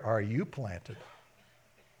 Where are you planted?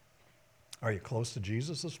 Are you close to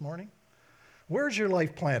Jesus this morning? Where's your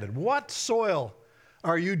life planted? What soil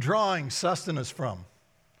are you drawing sustenance from?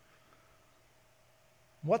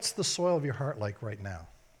 What's the soil of your heart like right now?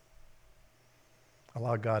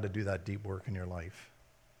 Allow God to do that deep work in your life.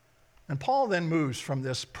 And Paul then moves from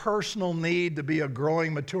this personal need to be a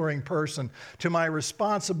growing, maturing person to my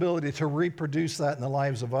responsibility to reproduce that in the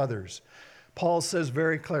lives of others. Paul says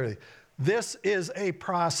very clearly, this is a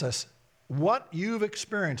process. What you've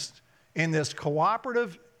experienced in this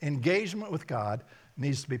cooperative engagement with God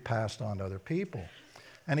needs to be passed on to other people.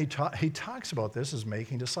 And he talks about this as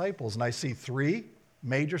making disciples. And I see three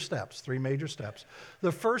major steps.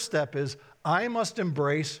 The first step is, I must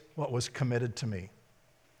embrace what was committed to me.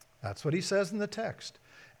 That's what he says in the text.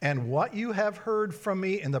 And what you have heard from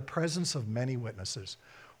me in the presence of many witnesses.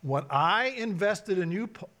 What I invested in you,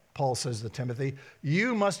 Paul says to Timothy,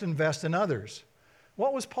 you must invest in others.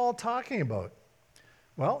 What was Paul talking about?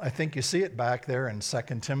 Well, I think you see it back there in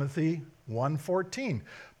 2 Timothy 1:14.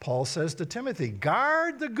 Paul says to Timothy,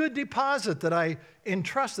 guard the good deposit that I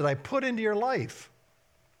entrusted, I put into your life.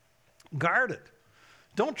 Guard it.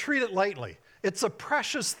 Don't treat it lightly. It's a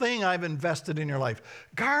precious thing I've invested in your life.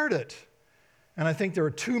 Guard it. And I think there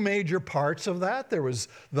are two major parts of that. There was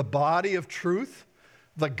the body of truth,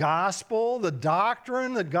 the gospel, the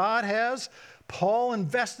doctrine that God has. Paul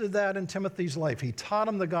invested that in Timothy's life. He taught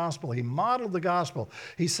him the gospel. He modeled the gospel.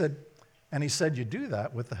 He said, you do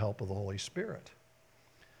that with the help of the Holy Spirit.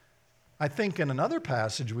 I think in another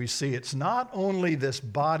passage we see it's not only this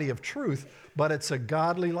body of truth, but it's a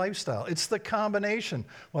godly lifestyle. It's the combination.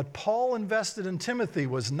 What Paul invested in Timothy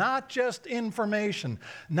was not just information,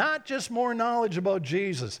 not just more knowledge about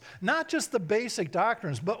Jesus, not just the basic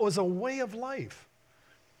doctrines, but was a way of life.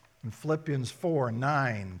 In Philippians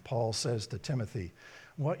 4:9, Paul says to Timothy,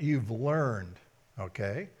 what you've learned,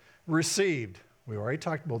 received, we already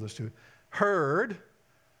talked about this too, heard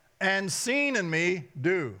and seen in me,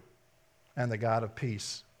 do, and the God of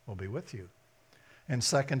peace will be with you. In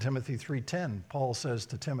 2 Timothy 3:10, Paul says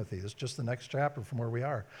to Timothy, this is just the next chapter from where we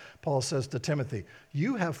are, Paul says to Timothy,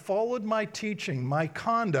 you have followed my teaching, my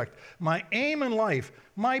conduct, my aim in life,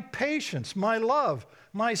 my patience, my love,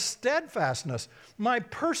 my steadfastness, my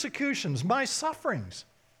persecutions, my sufferings.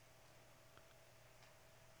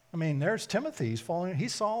 I mean, there's Timothy. He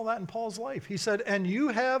saw all that in Paul's life. He said, and you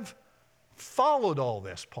have followed all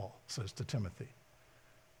this, Paul says to Timothy.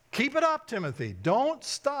 Keep it up, Timothy. Don't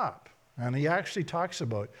stop. And he actually talks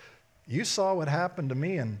about, you saw what happened to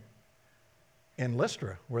me in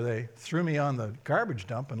Lystra, where they threw me on the garbage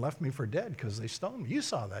dump and left me for dead because they stoned me. You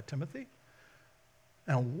saw that, Timothy.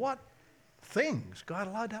 And what things God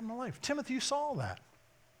allowed to happen in my life. Timothy, you saw that.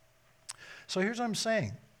 So here's what I'm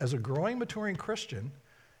saying. As a growing, maturing Christian,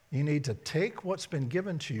 you need to take what's been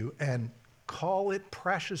given to you and call it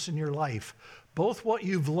precious in your life, both what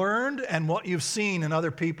you've learned and what you've seen in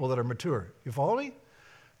other people that are mature. You follow me?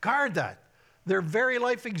 Guard that. Their very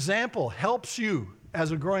life example helps you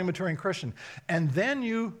as a growing, maturing Christian. And then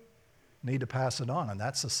you need to pass it on. And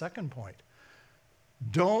that's the second point.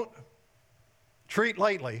 Don't treat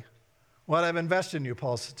lightly what I've invested in you,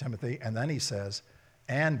 Paul says to Timothy. And then he says,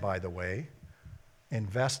 and by the way,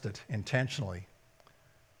 invest it intentionally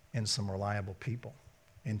in some reliable people.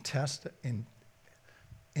 Intentional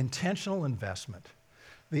investment.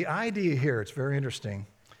 The idea here, it's very interesting,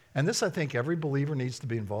 and this I think every believer needs to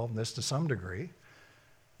be involved in this to some degree.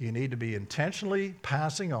 You need to be intentionally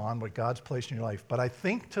passing on what God's placed in your life. But I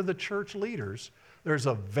think to the church leaders, there's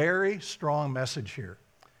a very strong message here.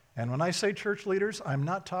 And when I say church leaders, I'm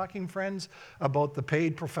not talking, friends, about the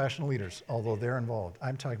paid professional leaders, although they're involved.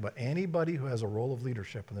 I'm talking about anybody who has a role of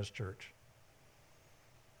leadership in this church.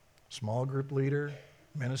 Small group leader,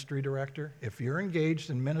 ministry director. If you're engaged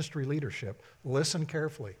in ministry leadership, listen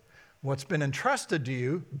carefully. What's been entrusted to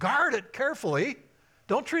you, guard it carefully.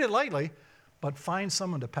 Don't treat it lightly, but find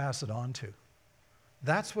someone to pass it on to.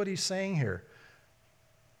 That's what he's saying here.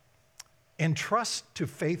 Entrust to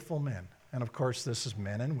faithful men. And of course, this is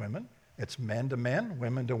men and women. It's men to men,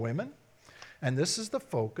 women to women. And this is the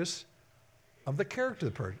focus of the character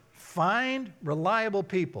of the person. Find reliable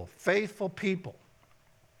people, faithful people.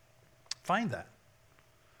 Find that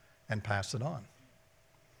and pass it on.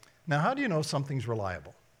 Now, how do you know if something's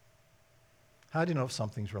reliable? How do you know if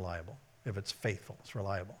something's reliable? If it's faithful, it's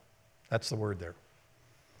reliable. That's the word there.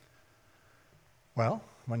 Well,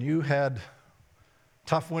 when you had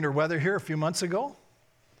tough winter weather here a few months ago,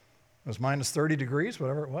 it was minus 30 degrees,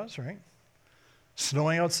 whatever it was, right?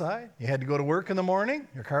 Snowing outside. You had to go to work in the morning.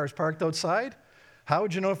 Your car was parked outside. How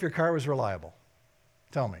would you know if your car was reliable?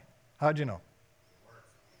 Tell me. How'd you know?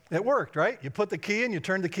 It worked, right? You put the key in, you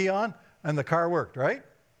turned the key on, and the car worked, right?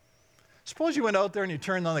 Suppose you went out there and you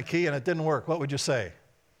turned on the key and it didn't work. What would you say?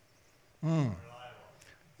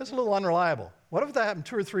 That's a little unreliable. What if that happened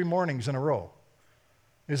 2 or 3 mornings in a row?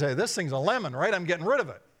 You say, this thing's a lemon, right? I'm getting rid of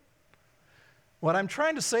it. What I'm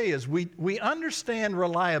trying to say is we understand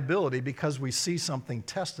reliability because we see something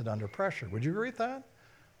tested under pressure. Would you agree with that?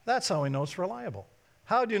 That's how we know it's reliable.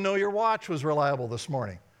 How do you know your watch was reliable this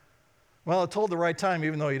morning? Well, it told the right time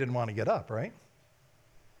even though you didn't want to get up, right?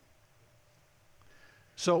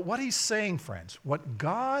 So what he's saying, friends, what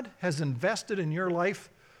God has invested in your life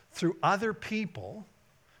through other people,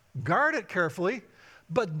 guard it carefully,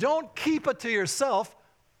 but don't keep it to yourself,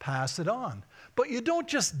 pass it on. But you don't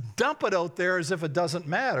just dump it out there as if it doesn't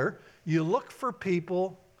matter. You look for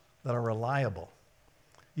people that are reliable.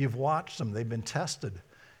 You've watched them, they've been tested,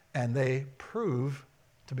 and they prove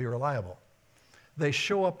to be reliable. They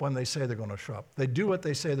show up when they say they're going to show up. They do what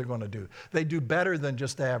they say they're going to do. They do better than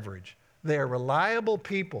just average. They are reliable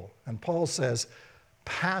people, and Paul says,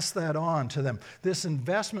 pass that on to them. This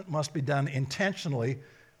investment must be done intentionally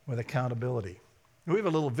with accountability. We have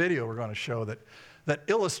a little video we're going to show that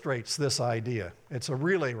illustrates this idea. It's a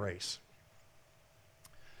relay race.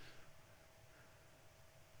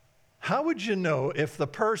 How would you know if the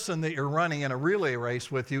person that you're running in a relay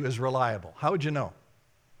race with you is reliable? How would you know?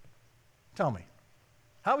 Tell me.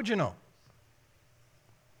 How would you know?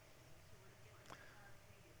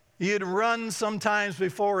 You'd run sometimes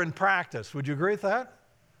before in practice. Would you agree with that?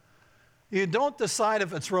 You don't decide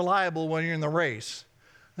if it's reliable when you're in the race.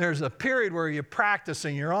 There's a period where you're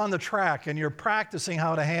practicing, you're on the track, and you're practicing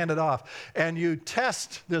how to hand it off. And you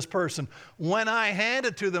test this person. When I hand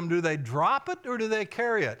it to them, do they drop it or do they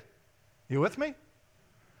carry it? You with me?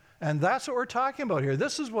 And that's what we're talking about here.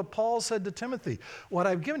 This is what Paul said to Timothy. What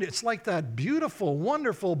I've given you, it's like that beautiful,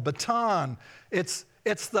 wonderful baton. It's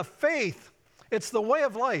the faith. It's the way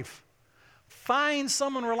of life. Find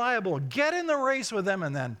someone reliable. Get in the race with them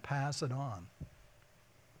and then pass it on.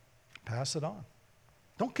 Pass it on.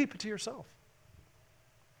 Don't keep it to yourself.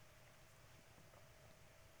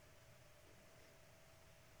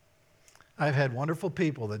 I've had wonderful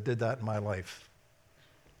people that did that in my life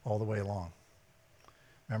all the way along.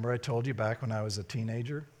 Remember I told you back when I was a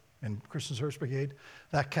teenager in Christian Service Brigade?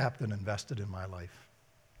 That captain invested in my life.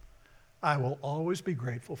 I will always be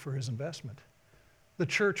grateful for his investment. The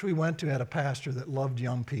church we went to had a pastor that loved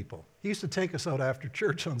young people. He used to take us out after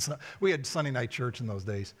church on Sunday. We had Sunday night church in those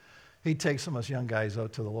days. He'd take some of us young guys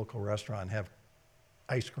out to the local restaurant and have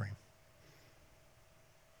ice cream.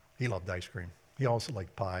 He loved ice cream. He also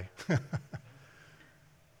liked pie.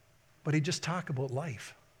 But he'd just talk about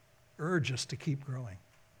life, urge us to keep growing.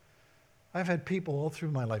 I've had people all through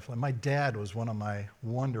my life. My dad was one of my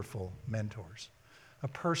wonderful mentors, a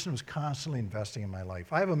person who's constantly investing in my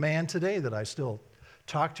life. I have a man today that I still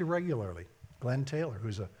talk to regularly, Glenn Taylor,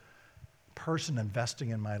 who's a person investing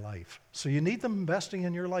in my life. So you need them investing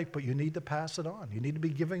in your life, but you need to pass it on. You need to be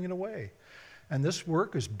giving it away. And this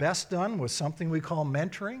work is best done with something we call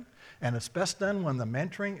mentoring, and it's best done when the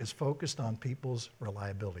mentoring is focused on people's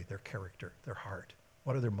reliability, their character, their heart.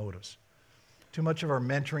 What are their motives? Too much of our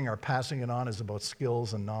mentoring, our passing it on is about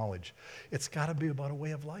skills and knowledge. It's got to be about a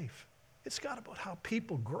way of life. It's got to be about how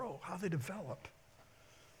people grow, how they develop.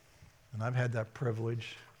 And I've had that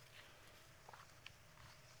privilege.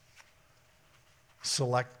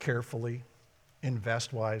 Select carefully,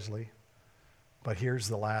 invest wisely. But here's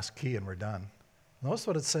the last key and we're done. Notice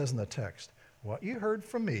what it says in the text. What you heard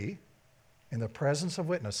from me in the presence of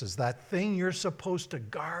witnesses, that thing you're supposed to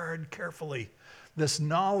guard carefully, this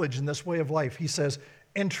knowledge and this way of life. He says,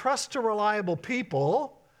 entrust to reliable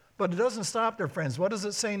people, but it doesn't stop there, friends. What does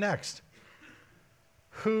it say next?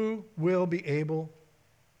 Who will be able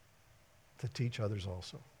to teach others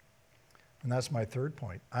also? And that's my third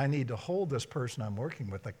point. I need to hold this person I'm working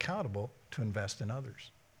with accountable to invest in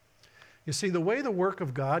others. You see, the way the work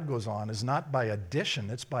of God goes on is not by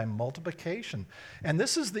addition, it's by multiplication. And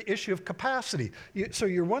this is the issue of capacity.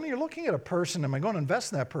 When you're looking at a person, am I going to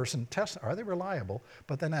invest in that person? Test, are they reliable?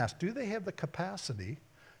 But then ask, do they have the capacity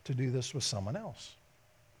to do this with someone else?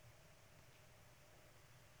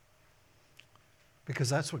 Because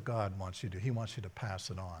that's what God wants you to do. He wants you to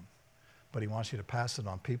pass it on. But he wants you to pass it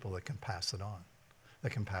on people that can pass it on.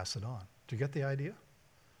 That can pass it on. Do you get the idea?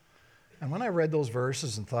 And when I read those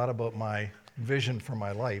verses and thought about my vision for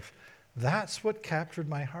my life, that's what captured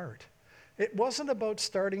my heart. It wasn't about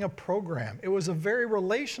starting a program. It was a very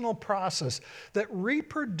relational process that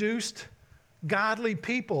reproduced godly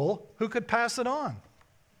people who could pass it on.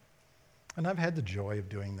 And I've had the joy of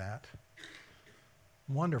doing that.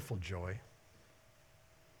 Wonderful joy.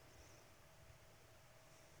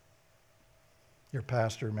 Your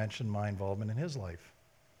pastor mentioned my involvement in his life.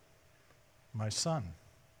 my son,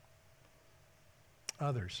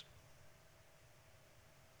 others.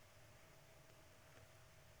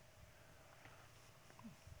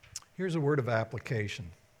 Here's a word of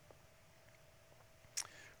application.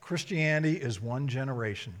 Christianity is one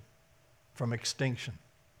generation from extinction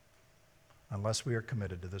unless we are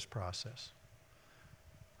committed to this process.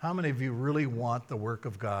 How many of you really want the work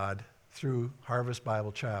of God through Harvest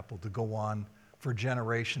Bible Chapel to go on for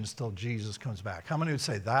generations till Jesus comes back? How many would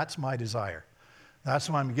say, that's my desire?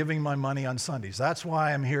 That's why I'm giving my money on Sundays. That's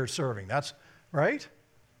why I'm here serving. That's right?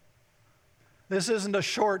 This isn't a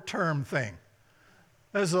short-term thing.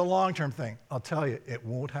 This is a long-term thing. I'll tell you, it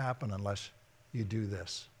won't happen unless you do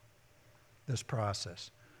this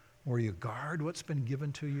process, where you guard what's been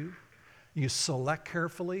given to you, you select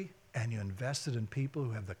carefully, and you invest it in people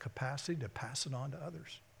who have the capacity to pass it on to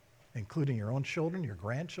others, including your own children, your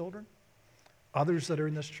grandchildren, others that are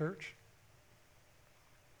in this church.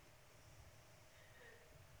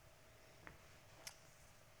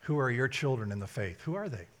 Who are your children in the faith? Who are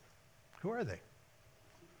they? Who are they?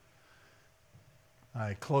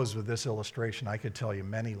 I close with this illustration. I could tell you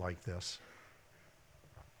many like this.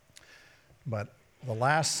 But the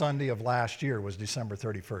last Sunday of last year was December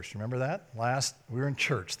 31st. Remember that? We were in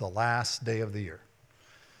church the last day of the year.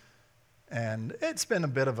 And it's been a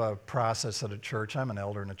bit of a process at a church. I'm an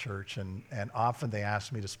elder in a church, and often they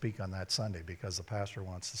ask me to speak on that Sunday because the pastor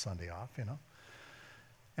wants the Sunday off, you know.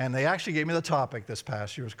 And they actually gave me the topic this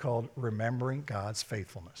past year. It was called Remembering God's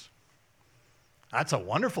Faithfulness. That's a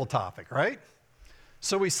wonderful topic, right?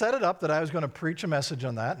 So we set it up that I was going to preach a message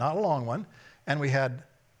on that, not a long one, and we had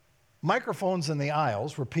microphones in the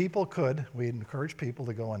aisles where we'd encourage people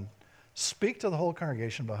to go and speak to the whole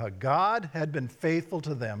congregation about how God had been faithful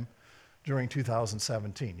to them during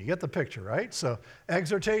 2017. You get the picture, right? So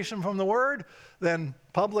exhortation from the Word, then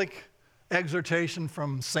public exhortation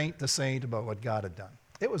from saint to saint about what God had done.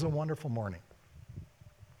 It was a wonderful morning.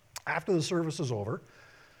 After the service was over,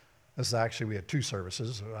 we had two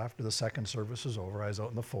services. After the second service was over, I was out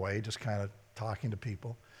in the foyer just kind of talking to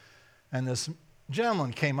people. And this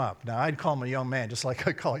gentleman came up. Now, I'd call him a young man, just like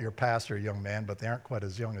I call your pastor a young man, but they aren't quite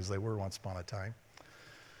as young as they were once upon a time.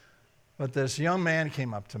 But this young man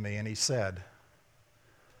came up to me and he said,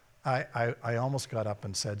 I almost got up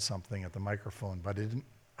and said something at the microphone, but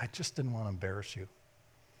I just didn't want to embarrass you.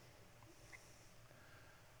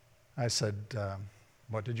 I said,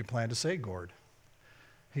 what did you plan to say, Gord?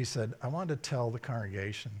 He said, I wanted to tell the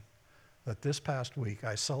congregation that this past week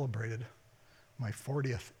I celebrated my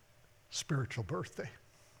 40th spiritual birthday.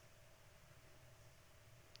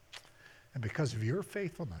 And because of your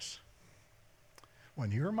faithfulness, when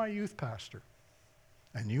you were my youth pastor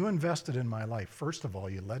and you invested in my life, first of all,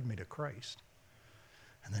 you led me to Christ.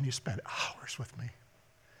 And then you spent hours with me,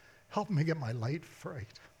 helping me get my life right.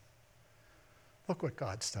 Look what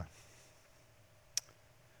God's done.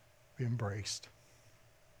 We embraced.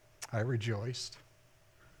 I rejoiced.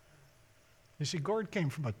 You see, Gord came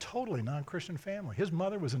from a totally non-Christian family. His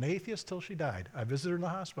mother was an atheist till she died. I visited her in the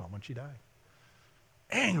hospital when she died.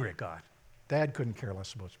 Angry at God. Dad couldn't care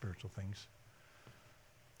less about spiritual things.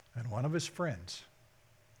 And one of his friends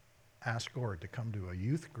asked Gord to come to a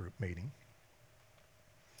youth group meeting.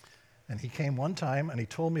 And he came one time and he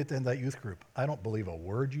told me at the end of that youth group, I don't believe a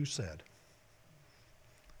word you said.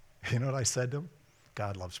 You know what I said to him?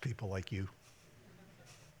 God loves people like you.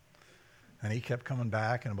 And he kept coming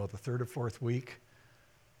back, and about the third or fourth week,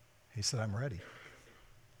 he said, I'm ready.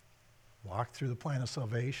 Walked through the plan of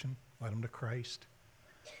salvation, led him to Christ.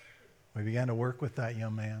 We began to work with that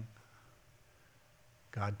young man.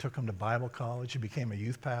 God took him to Bible college. He became a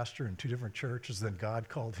youth pastor in two different churches. Then God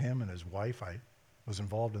called him and his wife. I was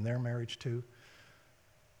involved in their marriage too.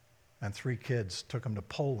 And 3 kids, took him to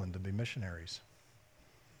Poland to be missionaries.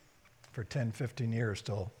 For 10, 15 years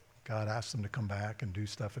till God asked them to come back and do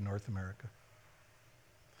stuff in North America.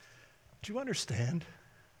 Do you understand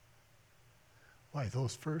why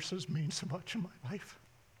those verses mean so much in my life?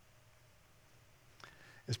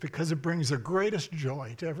 It's because it brings the greatest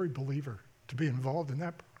joy to every believer to be involved in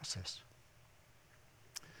that process.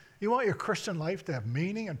 You want your Christian life to have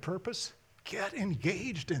meaning and purpose? Get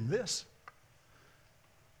engaged in this.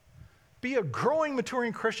 Be a growing,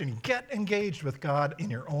 maturing Christian. Get engaged with God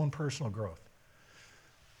in your own personal growth.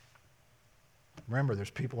 Remember, there's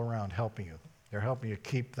people around helping you. They're helping you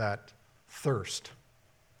keep that thirst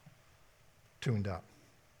tuned up.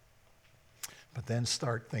 But then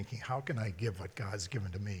start thinking, how can I give what God's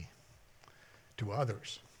given to me to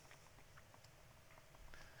others?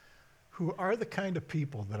 Who are the kind of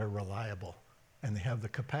people that are reliable and they have the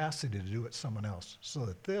capacity to do it someone else, so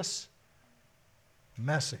that this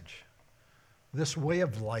message, this way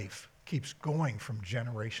of life keeps going from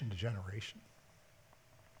generation to generation.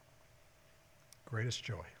 Greatest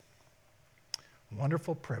joy.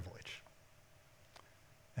 Wonderful privilege.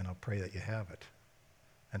 And I'll pray that you have it.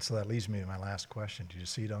 And so that leads me to my last question. Did you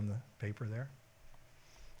see it on the paper there?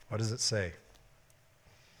 What does it say?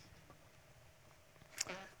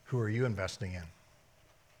 Who are you investing in?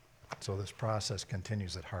 So this process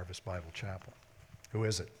continues at Harvest Bible Chapel. Who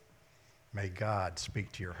is it? May God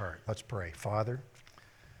speak to your heart. Let's pray. Father,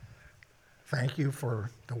 thank you for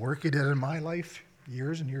the work you did in my life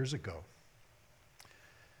years and years ago.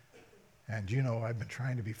 And you know I've been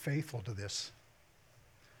trying to be faithful to this.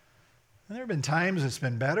 And there have been times it's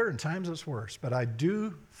been better and times it's worse. But I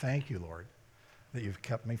do thank you, Lord, that you've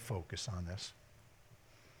kept me focused on this.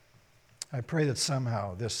 I pray that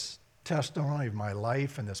somehow this testimony of my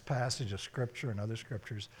life and this passage of Scripture and other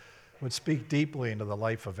Scriptures would speak deeply into the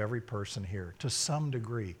life of every person here to some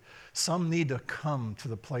degree. Some need to come to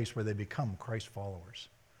the place where they become Christ followers.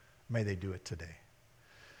 May they do it today.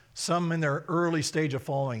 Some in their early stage of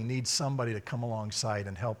following need somebody to come alongside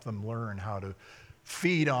and help them learn how to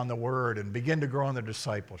feed on the Word and begin to grow in their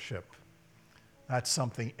discipleship. That's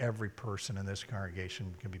something every person in this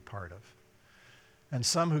congregation can be part of. And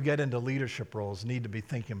some who get into leadership roles need to be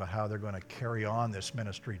thinking about how they're going to carry on this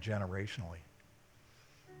ministry generationally.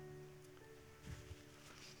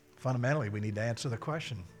 Fundamentally, we need to answer the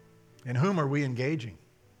question, in whom are we engaging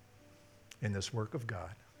in this work of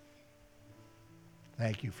God?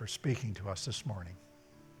 Thank you for speaking to us this morning.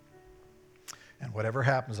 And whatever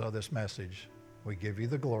happens out of this message, we give you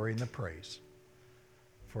the glory and the praise.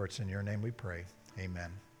 For it's in your name we pray.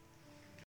 Amen.